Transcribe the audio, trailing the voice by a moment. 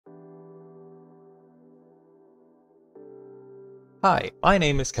Hi, my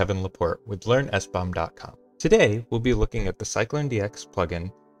name is Kevin Laporte with LearnSBOM.com. Today, we'll be looking at the CycloneDX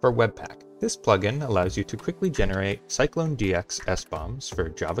plugin for Webpack. This plugin allows you to quickly generate CycloneDX SBOMs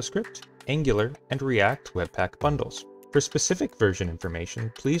for JavaScript, Angular, and React Webpack bundles. For specific version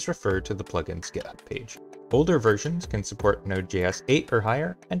information, please refer to the plugin's GitHub page. Older versions can support Node.js 8 or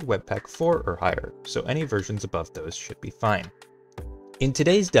higher and Webpack 4 or higher, so any versions above those should be fine. In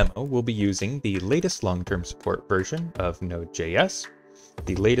today's demo, we'll be using the latest long-term support version of Node.js,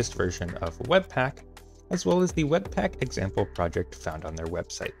 the latest version of Webpack, as well as the Webpack example project found on their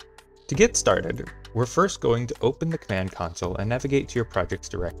website. To get started, we're first going to open the command console and navigate to your project's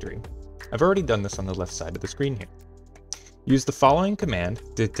directory. I've already done this on the left side of the screen here. Use the following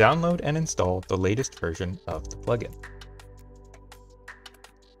command to download and install the latest version of the plugin.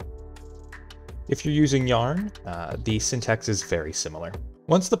 If you're using Yarn, the syntax is very similar.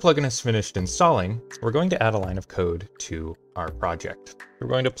 Once the plugin is finished installing, we're going to add a line of code to our project. We're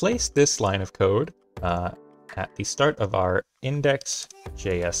going to place this line of code at the start of our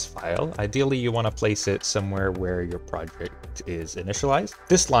index.js file. Ideally, you want to place it somewhere where your project is initialized.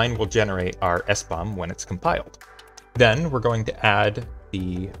 This line will generate our SBOM when it's compiled. Then we're going to add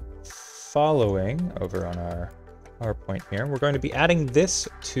the following over on our PowerPoint here. We're going to be adding this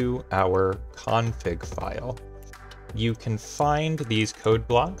to our config file. You can find these code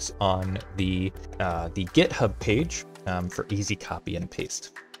blocks on the GitHub page for easy copy and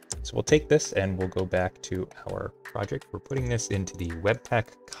paste. So we'll take this and we'll go back to our project. We're putting this into the Webpack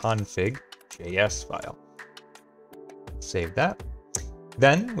config.js file. Save that.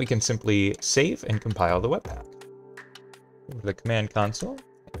 Then we can simply save and compile the Webpack. Go to the command console,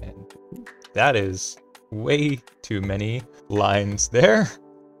 and that is way too many lines there.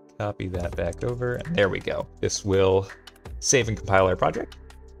 Copy that back over, and there we go. This will save and compile our project.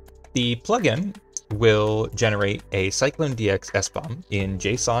 The plugin will generate a CycloneDX SBOM in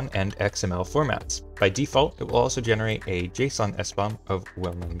JSON and XML formats. By default, it will also generate a JSON SBOM of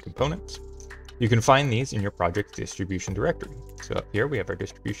well-known components. You can find these in your project's distribution directory. So up here we have our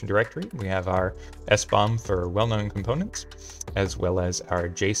distribution directory. We have our SBOM for well-known components, as well as our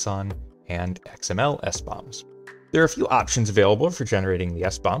JSON and XML SBOMs. There are a few options available for generating the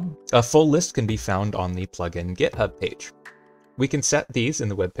SBOM. A full list can be found on the plugin GitHub page. We can set these in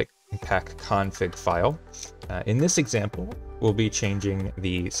the Webpack config file. In this example, we'll be changing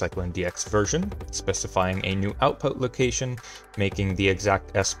the CycloneDX version, specifying a new output location, making the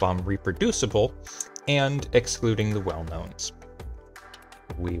exact SBOM reproducible, and excluding the well-knowns.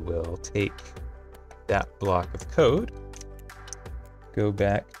 We will take that block of code, go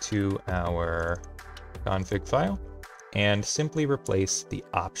back to our config file, and simply replace the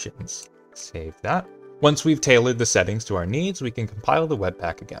options. Save that. Once we've tailored the settings to our needs, we can compile the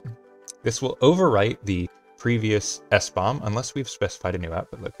Webpack again. This will overwrite the previous SBOM unless we've specified a new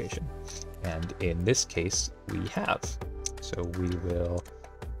output location. And in this case, we have. So we will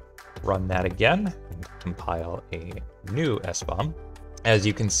run that again and compile a new SBOM. As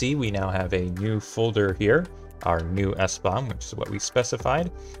you can see, we now have a new folder here, our new SBOM, which is what we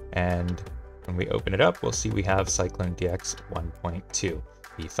specified. And when we open it up, we'll see we have CycloneDX 1.2.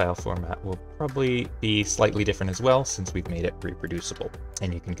 The file format will probably be slightly different as well, since we've made it reproducible.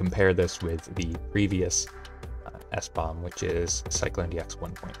 And you can compare this with the previous SBOM, which is CycloneDX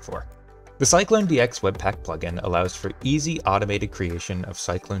 1.4. The CycloneDX Webpack plugin allows for easy automated creation of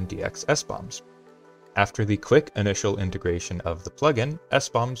CycloneDX SBOMs. After the quick initial integration of the plugin,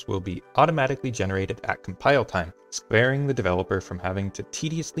 SBOMs will be automatically generated at compile time, sparing the developer from having to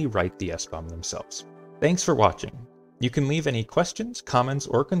tediously write the SBOM themselves. Thanks for watching. You can leave any questions, comments,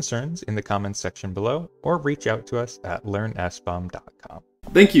 or concerns in the comments section below, or reach out to us at LearnSBOM.com.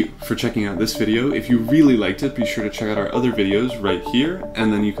 Thank you for checking out this video. If you really liked it, be sure to check out our other videos right here,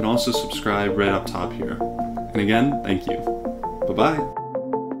 and then you can also subscribe right up top here. And again, thank you. Bye-bye.